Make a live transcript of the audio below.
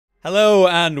Hello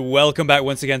and welcome back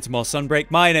once again to more Sunbreak.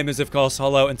 My name is of course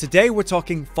Hollow, and today we're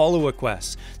talking follower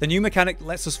quests. The new mechanic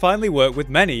lets us finally work with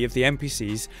many of the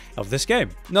NPCs of this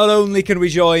game. Not only can we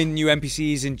join new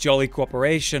NPCs in jolly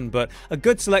cooperation, but a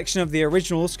good selection of the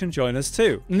originals can join us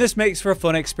too. And this makes for a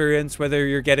fun experience, whether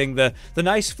you're getting the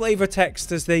nice flavor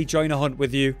text as they join a hunt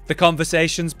with you, the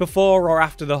conversations before or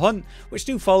after the hunt, which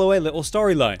do follow a little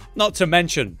storyline. Not to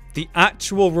mention, the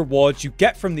actual rewards you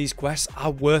get from these quests are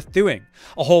worth doing.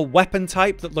 A whole weapon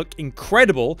type that look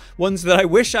incredible, ones that I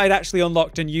wish I'd actually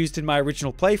unlocked and used in my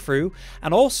original playthrough,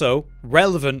 and also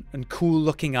relevant and cool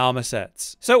looking armor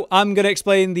sets. So I'm going to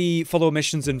explain the follower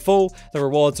missions in full, the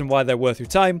rewards and why they're worth your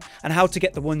time, and how to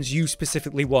get the ones you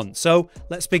specifically want. So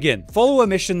let's begin. Follower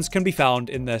missions can be found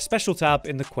in the special tab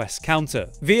in the quest counter.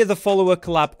 Via the follower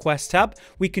collab quest tab,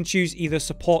 we can choose either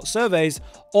support surveys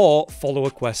or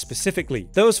follower quests specifically.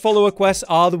 Those follower quests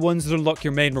are the ones that unlock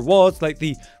your main rewards, like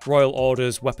the royal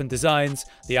orders, weapon designs,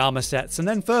 the armor sets, and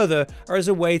then further are as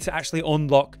a way to actually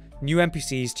unlock new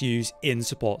NPCs to use in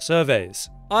support surveys.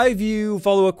 I view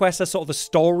follower quests as sort of the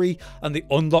story and the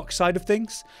unlock side of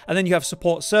things, and then you have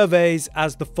support surveys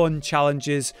as the fun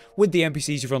challenges with the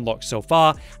NPCs you've unlocked so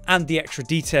far, and the extra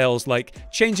details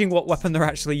like changing what weapon they're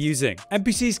actually using.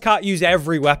 NPCs can't use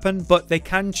every weapon, but they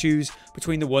can choose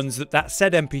between the ones that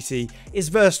said NPC is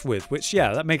versed with, which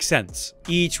yeah, that makes sense.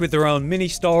 Each with their own mini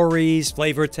stories,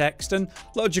 flavor text, and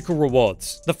logical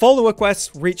rewards. The follower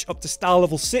quests reach up to star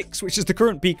level 6, which is the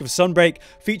current peak of Sunbreak,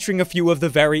 featuring a few of the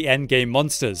very end game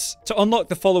monsters. To unlock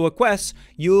the follower quests,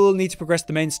 you'll need to progress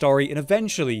the main story, and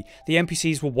eventually the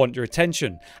NPCs will want your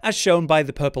attention, as shown by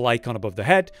the purple icon above the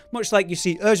head, much like you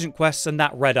see urgent quests and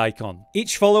that red icon.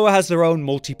 Each follower has their own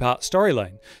multi-part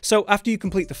storyline, so after you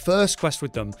complete the first quest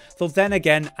with them, they'll then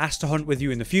again ask to hunt with you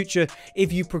in the future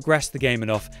if you progress the game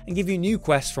enough, and give you new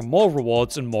quests for more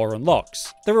rewards and more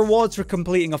unlocks. The rewards for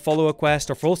completing a follower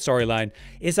quest or full storyline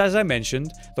is, as I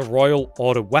mentioned, the royal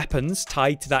order weapons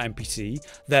tied to that NPC,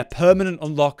 their permanent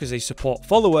unlock as a support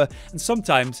follower, and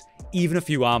sometimes even a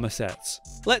few armor sets.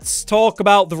 Let's talk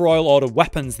about the Royal Order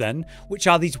weapons then, which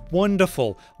are these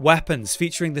wonderful weapons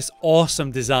featuring this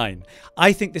awesome design.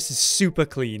 I think this is super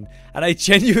clean, and I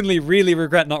genuinely really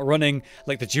regret not running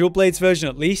like the Dual Blades version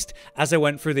at least, as I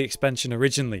went through the expansion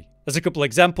originally. There's a couple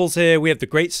examples here. We have the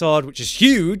Greatsword, which is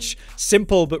huge,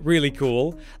 simple but really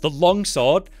cool. The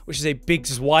Longsword, which is a big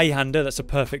Zweihander, that's a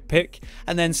perfect pick.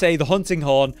 And then say the Hunting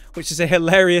Horn, which is a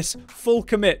hilarious full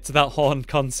commit to that horn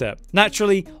concept.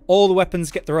 Naturally, all the weapons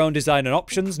get their own design and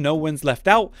options, no one's left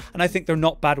out, and I think they're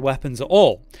not bad weapons at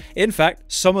all. In fact,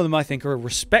 some of them I think are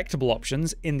respectable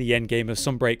options in the endgame of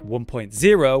Sunbreak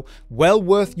 1.0, well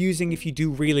worth using if you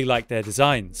do really like their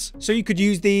designs. So you could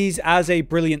use these as a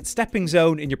brilliant stepping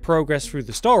zone in your progress through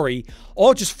the story,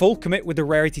 or just full commit with the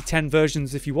Rarity 10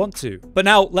 versions if you want to. But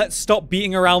now, let's stop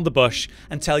beating around the bush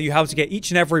and tell you how to get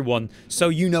each and every one, so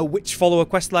you know which follower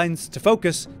quest lines to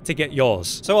focus to get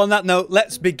yours. So on that note,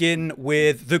 let's begin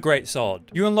with the Greatsword.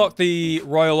 You unlock the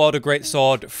Royal Order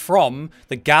Greatsword from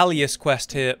the Gallius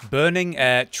quest here, Burning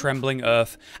Air, Trembling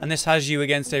Earth, and this has you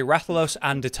against a Rathalos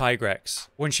and a Tigrex.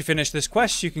 Once you finish this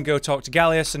quest, you can go talk to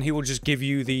Gallius and he will just give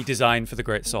you the design for the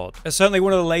Greatsword. It's certainly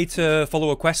one of the later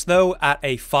follower quests though, at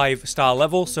a 5-star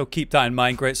level, so keep that in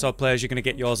mind, Greatsword players. You're going to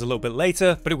get yours a little bit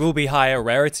later, but it will be higher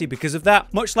rarity because of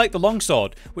that, much like the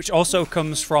Longsword, which also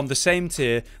comes from the same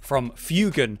tier from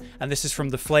Fugan, and this is from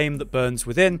the Flame That Burns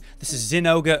Within. This is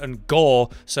Zinogre and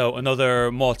Gore, so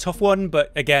another more tough one,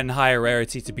 but again, higher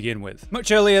rarity to begin with.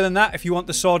 Much earlier than that, if you want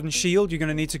the Sword and Shield, you're going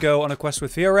to need to go on a quest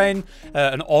with Fiorraine.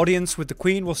 An audience with the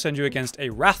Queen will send you against a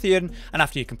Rathian, and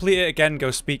after you complete it, again,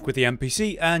 go speak with the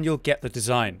NPC, and you'll get the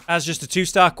design. As just a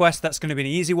 2-star quest, that's going to be an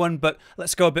easy one, but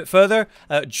let's go a bit further.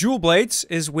 Dual Blades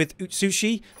is with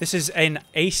Utsushi. This is an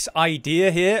ace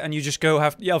idea here, and you just go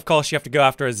yeah, of course you have to go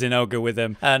after a Zinogre with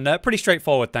him, and pretty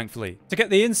straightforward, thankfully. To get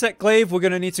the Insect Glaive, we're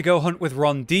going to need to go hunt with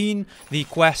Rondine. The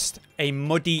quest A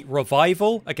Muddy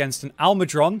Revival against an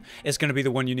Almudron is going to be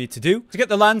the one you need to do. To get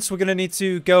the Lance, we're going to need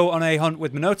to go on a hunt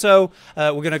with Minoto.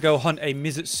 We're going to go hunt a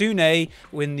Mizutsune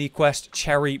in the quest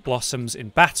Cherry Blossoms in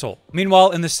Battle.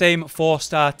 Meanwhile, in the same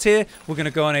 4-star tier, we're going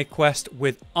to go on a quest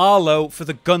with Arlo for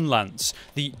the Gun Lance.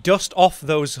 The Dust Off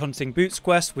Those Hunting Boots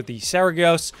quest with the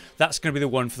Seragios, that's going to be the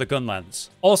one for the Gun Lance.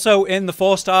 Also, in the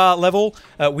 4-star level,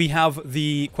 we have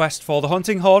the quest for the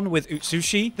Hunting Horn with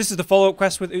Utsushi. This is the follow-up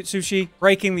quest with Utsushi.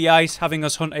 Breaking the Ice case, having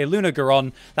us hunt a Lunar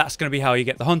Garon, that's going to be how you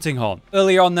get the hunting horn.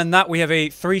 Earlier on than that, we have a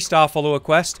 3-star follower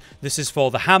quest. This is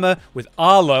for the hammer with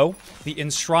Arlo. The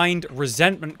Enshrined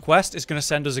Resentment quest is going to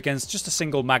send us against just a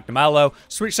single Magnum Arlo.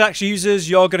 Switch Axe users,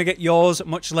 you're going to get yours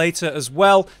much later as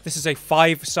well. This is a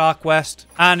 5-star quest,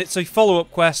 and it's a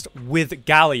follow-up quest with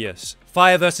Gallius.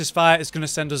 Fire versus Fire is going to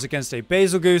send us against a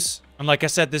Basilgoose. And like I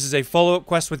said, this is a follow-up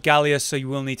quest with Gallius, so you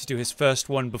will need to do his first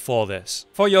one before this.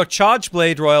 For your Charge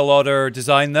Blade Royal Order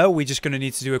design, though, we're just going to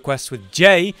need to do a quest with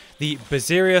Jay, the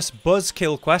Basirius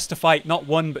Buzzkill quest, to fight not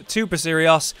 1 but 2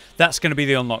 Basirios. That's going to be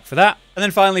the unlock for that. And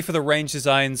then finally, for the range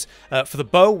designs, for the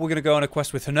bow, we're going to go on a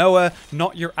quest with Hanoa.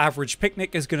 Not Your Average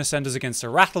Picnic is going to send us against a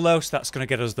Rathalos. That's going to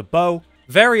get us the bow.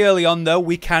 Very early on, though,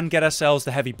 we can get ourselves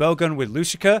the heavy bowgun with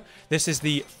Lucica. This is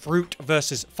the Fruit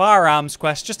versus Firearms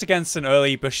quest, just against an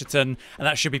early Busherton, and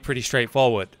that should be pretty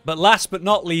straightforward. But last but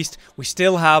not least, we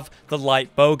still have the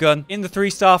light bowgun. In the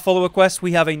 3-star follower quest,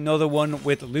 we have another one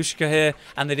with Lucica here,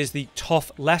 and it is the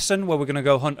Tough Lesson, where we're going to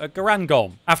go hunt a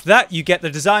Garangolm. After that, you get the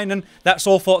design, and that's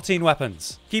all 14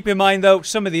 weapons. Keep in mind, though,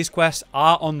 some of these quests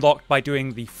are unlocked by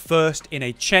doing the first in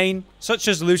a chain, such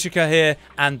as Lucica here,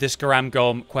 and this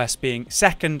Garangolm quest being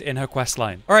second in her quest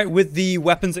line. Alright, with the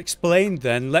weapons explained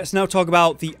then, let's now talk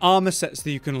about the armor sets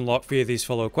that you can unlock via these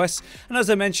follow quests. And as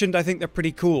I mentioned, I think they're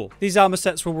pretty cool. These armor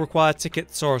sets will require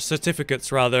tickets, or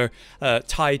certificates rather,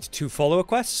 tied to follower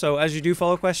quests. So as you do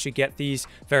follow quests, you get these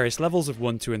various levels of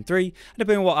 1, 2, and 3. And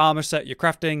depending on what armor set you're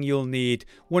crafting, you'll need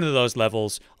one of those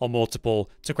levels or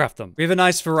multiple to craft them. We have a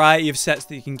nice variety of sets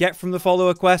that you can get from the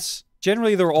follower quests.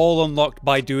 Generally, they're all unlocked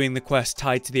by doing the quest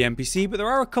tied to the NPC, but there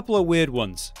are a couple of weird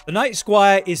ones. The Night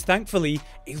Squire is thankfully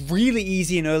a really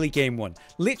easy and early game one.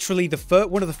 Literally,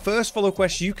 one of the first follow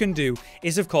quests you can do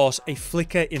is, of course, a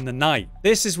Flicker in the Night.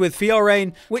 This is with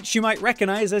Fiorain, which you might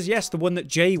recognize as, yes, the one that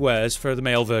Jay wears for the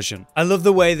male version. I love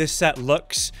the way this set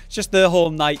looks. Just the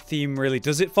whole night theme really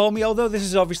does it for me, although this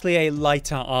is obviously a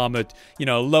lighter armored,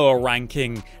 lower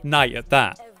ranking knight at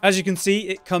that. As you can see,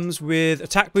 it comes with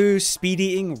attack boost, speed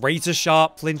eating, razor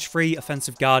sharp, flinch free,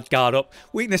 offensive guard, guard up,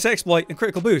 weakness exploit, and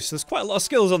critical boost. There's quite a lot of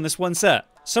skills on this one set.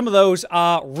 Some of those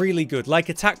are really good, like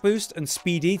attack boost and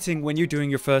speed eating when you're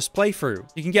doing your first playthrough.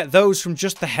 You can get those from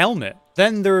just the helmet.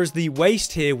 Then there's the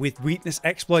waist here with weakness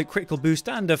exploit, critical boost,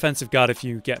 and offensive guard if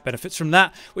you get benefits from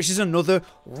that, which is another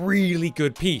really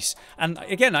good piece. And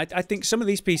again, I think some of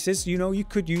these pieces, you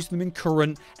could use them in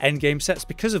current endgame sets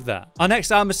because of that. Our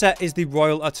next armor set is the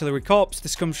Royal Artillery Corps.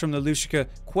 This comes from the Lucica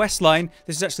questline.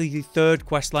 This is actually the 3rd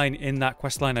questline in that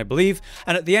questline, I believe.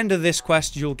 And at the end of this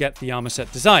quest, you'll get the armor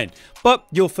set design. But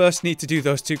you'll first need to do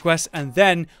those 2 quests, and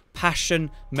then Passion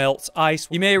Melts Ice.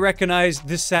 You may recognize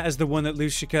this set as the one that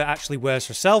Lucica actually wears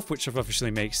herself, which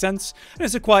obviously makes sense. And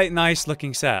it's a quite nice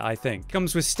looking set, I think.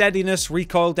 Comes with steadiness,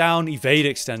 recoil down, evade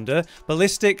extender,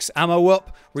 ballistics, ammo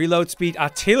up, reload speed,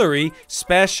 artillery,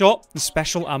 spare shot, and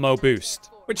special ammo boost.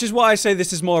 Which is why I say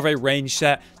this is more of a range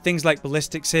set. Things like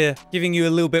ballistics here, giving you a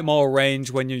little bit more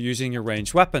range when you're using your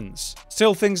ranged weapons.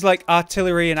 Still, things like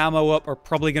artillery and ammo up are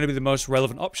probably going to be the most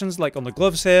relevant options, like on the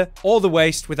gloves here, or the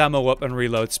waist with ammo up and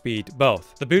reload speed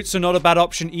both. The boots are not a bad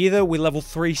option either, with level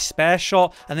 3 spare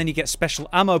shot, and then you get special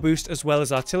ammo boost as well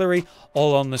as artillery,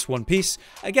 all on this one piece.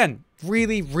 Again,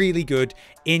 really, really good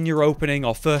in your opening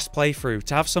or first playthrough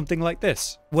to have something like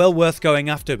this. Well worth going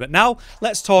after. But now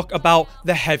let's talk about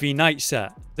the Heavy Knight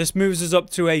set. This moves us up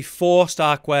to a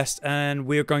 4-star quest, and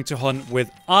we're going to hunt with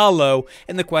Arlo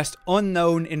in the quest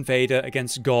Unknown Invader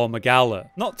against Gore Magala.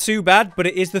 Not too bad, but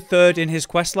it is the 3rd in his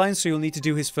quest line, so you'll need to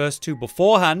do his first 2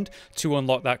 beforehand to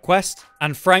unlock that quest.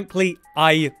 And frankly,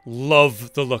 I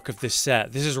love the look of this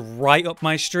set. This is right up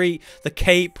my street. The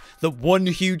cape, the one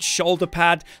huge shoulder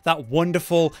pad, that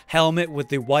wonderful helmet with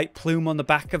the white plume on the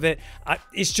back of it.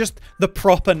 It's just the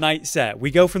proper knight set.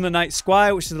 We go from the Knight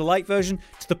Squire, which is the light version,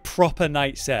 to the proper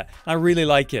knight set. I really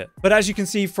like it. But as you can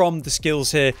see from the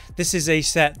skills here, this is a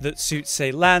set that suits,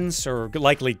 say, lance, or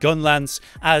likely gun lance,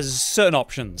 as certain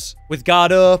options. With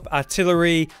guard up,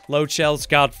 artillery, load shells,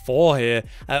 guard 4 here,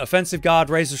 offensive guard,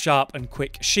 razor sharp, and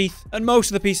quick sheath. And most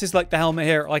of the pieces like the helmet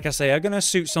here, like I say, are going to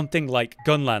suit something like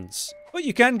gun lance. But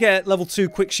you can get level 2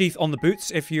 quick sheath on the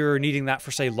boots if you're needing that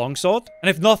for, say, longsword. And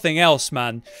if nothing else,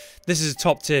 man, this is a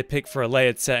top tier pick for a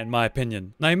layered set in my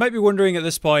opinion. Now you might be wondering at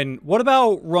this point, what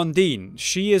about Rondine?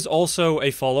 She is also a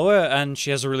follower and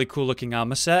she has a really cool looking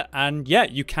armor set, and yeah,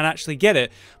 you can actually get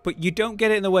it, but you don't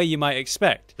get it in the way you might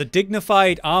expect. The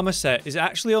Dignified armor set is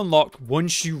actually unlocked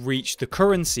once you reach the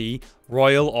currency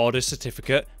Royal Order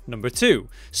Certificate number 2.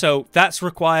 So that's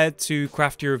required to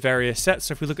craft your various sets.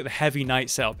 So if we look at the Heavy Knight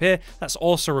setup here, that's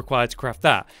also required to craft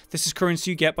that. This is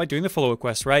currency you get by doing the follower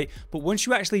quest, right? But once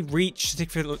you actually reach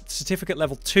certificate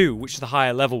level 2, which is the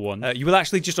higher level one, you will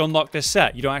actually just unlock this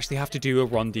set. You don't actually have to do a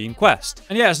Rondine quest.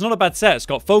 And yeah, it's not a bad set. It's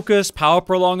got Focus, Power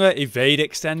Prolonger, Evade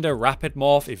Extender, Rapid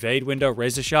Morph, Evade Window,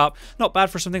 Razor Sharp. Not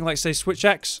bad for something like, say, Switch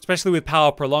X, especially with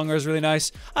Power Prolonger is really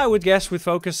nice. I would guess with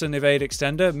Focus and Evade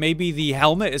Extender, maybe the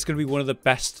helmet is going to be one of the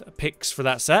best picks for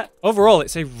that set. Overall,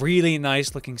 it's a really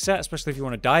nice looking set, especially if you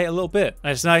want to dye it a little bit.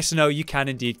 And it's nice to know you can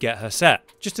indeed get her set,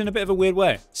 just in a bit of a weird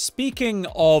way. Speaking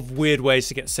of weird ways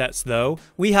to get sets though,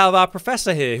 we have our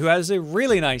professor here who has a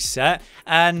really nice set,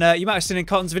 and you might have seen in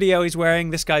Cotton's video, he's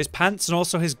wearing this guy's pants and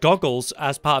also his goggles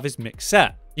as part of his mixed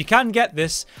set. You can get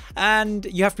this, and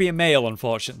you have to be a male,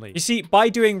 unfortunately. You see, by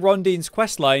doing Rondine's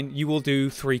questline, you will do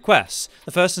 3 quests.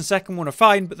 The first and second one are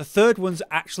fine, but the third one's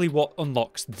actually what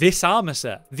unlocks this armor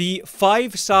set. The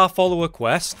 5-star follower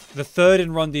quest, the third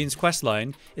in Rondine's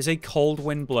questline, is a Cold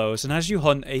Wind Blows, and as you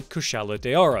hunt a Kushala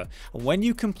Deora. And when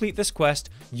you complete this quest,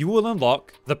 you will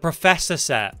unlock the Professor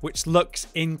set, which looks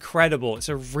incredible. It's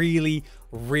a really,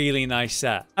 really nice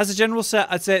set. As a general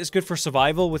set, I'd say it's good for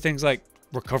survival with things like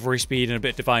recovery speed and a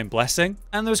bit Divine Blessing.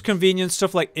 And there's convenience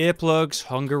stuff like earplugs,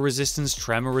 hunger resistance,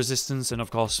 tremor resistance, and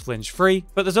of course flinch free.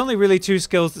 But there's only really 2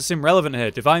 skills that seem relevant here,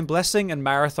 Divine Blessing and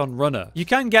Marathon Runner. You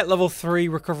can get level 3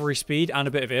 recovery speed and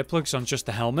a bit of earplugs on just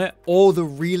the helmet, or the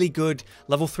really good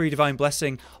level 3 Divine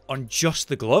Blessing on just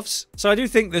the gloves. So I do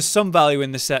think there's some value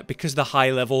in this set because of the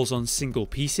high levels on single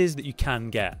pieces that you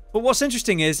can get. But what's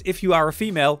interesting is if you are a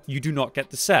female, you do not get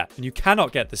the set, and you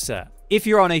cannot get the set. If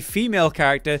you're on a female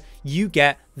character, you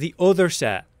get the other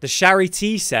set, the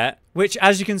Charite set, which,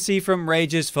 as you can see from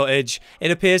Rage's footage,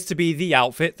 it appears to be the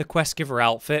outfit, the quest giver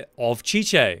outfit of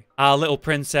Chiche, our little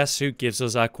princess who gives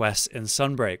us our quests in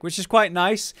Sunbreak, which is quite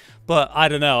nice, but I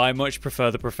don't know, I much prefer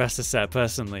the Professor set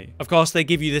personally. Of course, they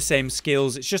give you the same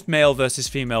skills, it's just male versus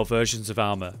female versions of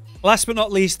armor. Last but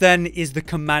not least then is the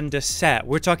Commander set.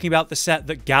 We're talking about the set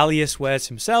that Gallius wears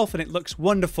himself, and it looks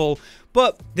wonderful,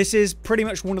 but this is pretty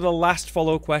much one of the last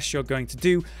follow quests you're going to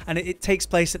do, and it takes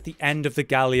place at the end of the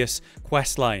Gallius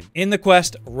quest line. In the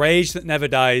quest, Rage That Never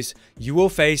Dies, you will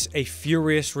face a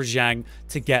Furious Rajang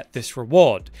to get this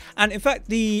reward. And in fact,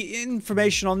 the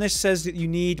information on this says that you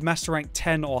need Master Rank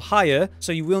 10 or higher,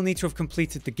 so you will need to have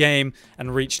completed the game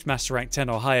and reached Master Rank 10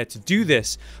 or higher to do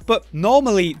this. But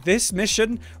normally, this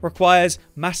mission requires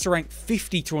Master Rank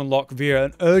 50 to unlock via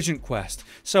an urgent quest.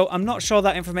 So I'm not sure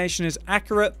that information is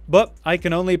accurate, but I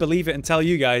can only believe it and tell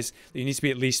you guys that you need to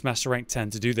be at least Master Rank 10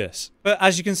 to do this. But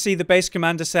as you can see, the base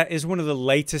Commander set is one of the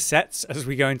later sets as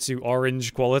we go into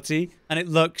orange quality, and it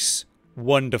looks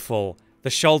wonderful. The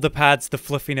shoulder pads, the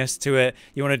fluffiness to it.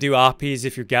 You want to do RPs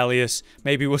if you're Gallius.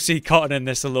 Maybe we'll see Cotton in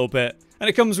this a little bit. And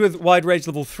it comes with Wide Rage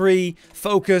level 3,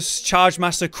 Focus, Charge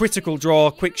Master, Critical Draw,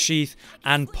 Quick Sheath,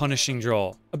 and Punishing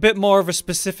Draw. A bit more of a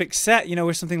specific set, you know,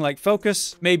 with something like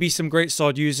Focus. Maybe some Great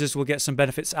Sword users will get some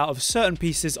benefits out of certain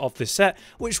pieces of this set,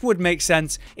 which would make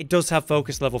sense. It does have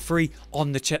Focus level 3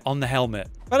 on the helmet.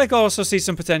 But I can also see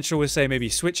some potential with, say, maybe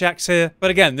Switch Axe here. But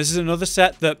again, this is another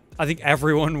set that I think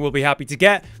everyone will be happy to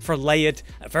get for layered.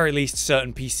 At very least,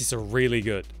 certain pieces are really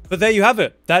good. But there you have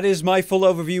it. That is my full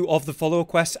overview of the follower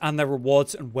quests and their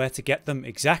rewards and where to get them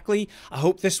exactly. I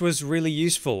hope this was really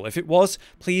useful. If it was,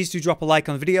 please do drop a like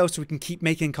on the video so we can keep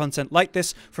making content like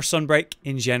this for Sunbreak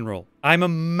in general. I'm a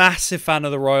massive fan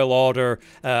of the Royal Order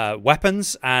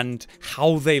weapons and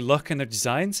how they look and their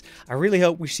designs. I really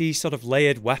hope we see sort of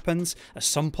layered weapons at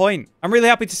some point. I'm really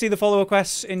happy to see the follower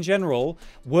quests in general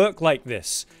work like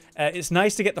this. It's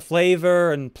nice to get the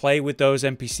flavor and play with those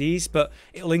NPCs, but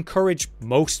it'll encourage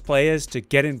most players to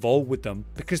get involved with them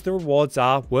because the rewards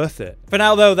are worth it. For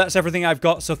now though, that's everything I've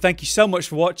got, so thank you so much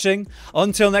for watching.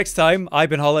 Until next time, I've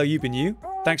been Hollow, you've been you.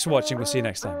 Thanks for watching, we'll see you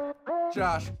next time.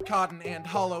 Josh, Cotton, and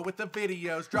Hollow with the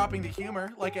videos, dropping the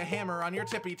humor like a hammer on your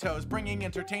tippy toes, bringing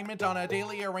entertainment on a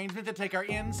daily arrangement to take our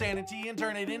insanity and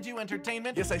turn it into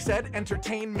entertainment. Yes, I said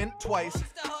entertainment twice,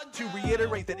 to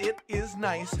reiterate that it is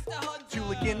nice to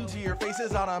look into your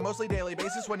faces on a mostly daily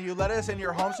basis when you let us in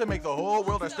your homes to make the whole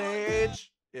world a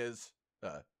stage.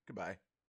 Goodbye.